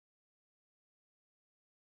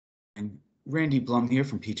Randy Blum here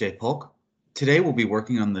from PJ Polk. Today we'll be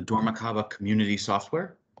working on the Dormakaba Community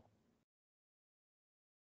Software.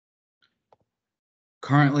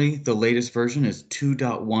 Currently, the latest version is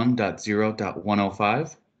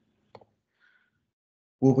 2.1.0.105.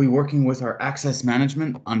 We'll be working with our access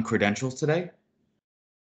management on credentials today.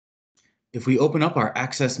 If we open up our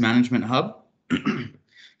access management hub,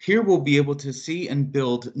 here we'll be able to see and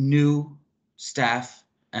build new staff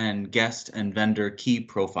and guest and vendor key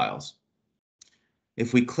profiles.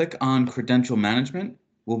 If we click on credential management,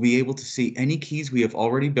 we'll be able to see any keys we have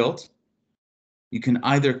already built. You can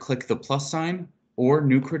either click the plus sign or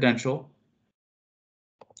new credential.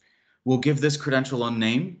 We'll give this credential a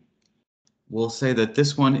name. We'll say that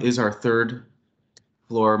this one is our third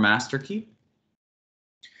floor master key.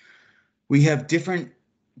 We have different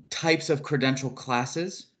types of credential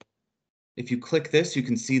classes. If you click this, you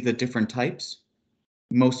can see the different types.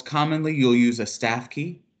 Most commonly, you'll use a staff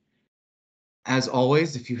key. As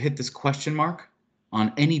always, if you hit this question mark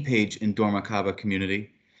on any page in Dormakaba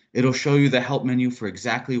Community, it'll show you the help menu for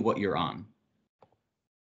exactly what you're on.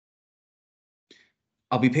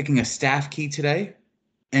 I'll be picking a staff key today.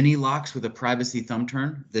 Any locks with a privacy thumb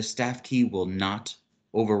turn, the staff key will not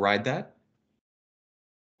override that.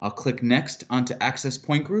 I'll click next onto access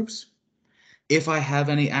point groups. If I have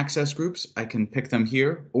any access groups, I can pick them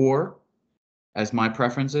here, or as my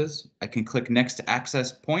preference is, I can click next to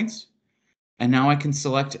access points. And now I can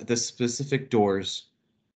select the specific doors.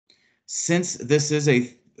 Since this is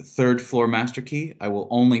a third floor master key, I will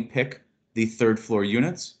only pick the third floor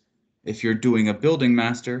units. If you're doing a building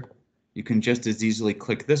master, you can just as easily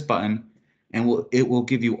click this button and it will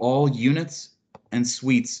give you all units and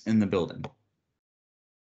suites in the building.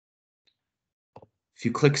 If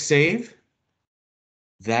you click save,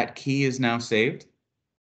 that key is now saved.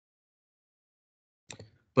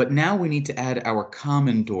 But now we need to add our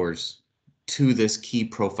common doors to this key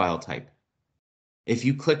profile type. If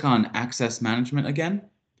you click on access management again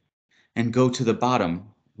and go to the bottom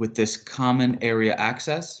with this common area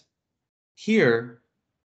access, here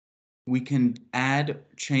we can add,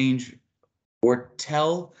 change, or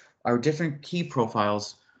tell our different key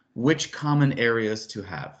profiles which common areas to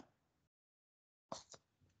have.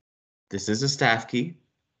 This is a staff key.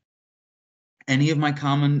 Any of my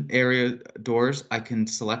common area doors I can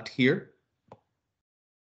select here.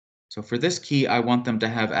 So for this key, I want them to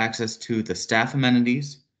have access to the staff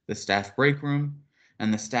amenities, the staff break room,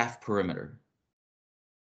 and the staff perimeter.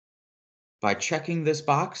 By checking this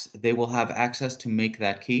box, they will have access to make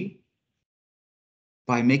that key.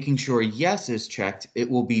 By making sure yes is checked, it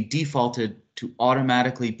will be defaulted to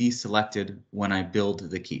automatically be selected when I build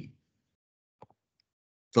the key.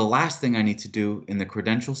 The last thing I need to do in the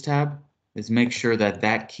credentials tab is make sure that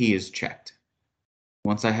that key is checked.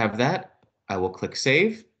 Once I have that, I will click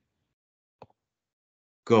save.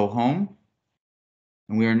 Go home,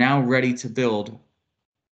 and we are now ready to build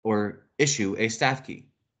or issue a staff key.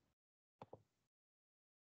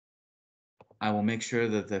 I will make sure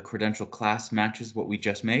that the credential class matches what we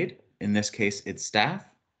just made. In this case, it's staff.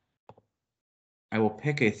 I will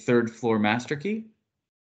pick a third floor master key.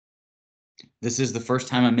 This is the first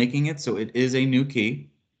time I'm making it, so it is a new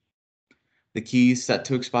key. The key is set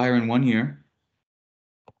to expire in 1 year.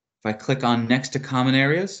 If I click on next to common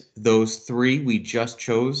areas, those three we just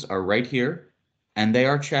chose are right here, and they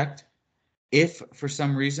are checked. If for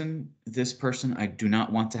some reason this person I do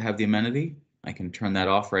not want to have the amenity, I can turn that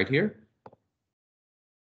off right here.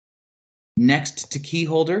 Next to key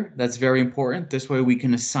holder, that's very important. This way we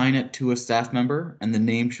can assign it to a staff member and the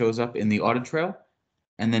name shows up in the audit trail.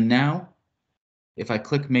 And then now, if I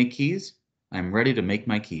click make keys, I'm ready to make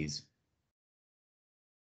my keys.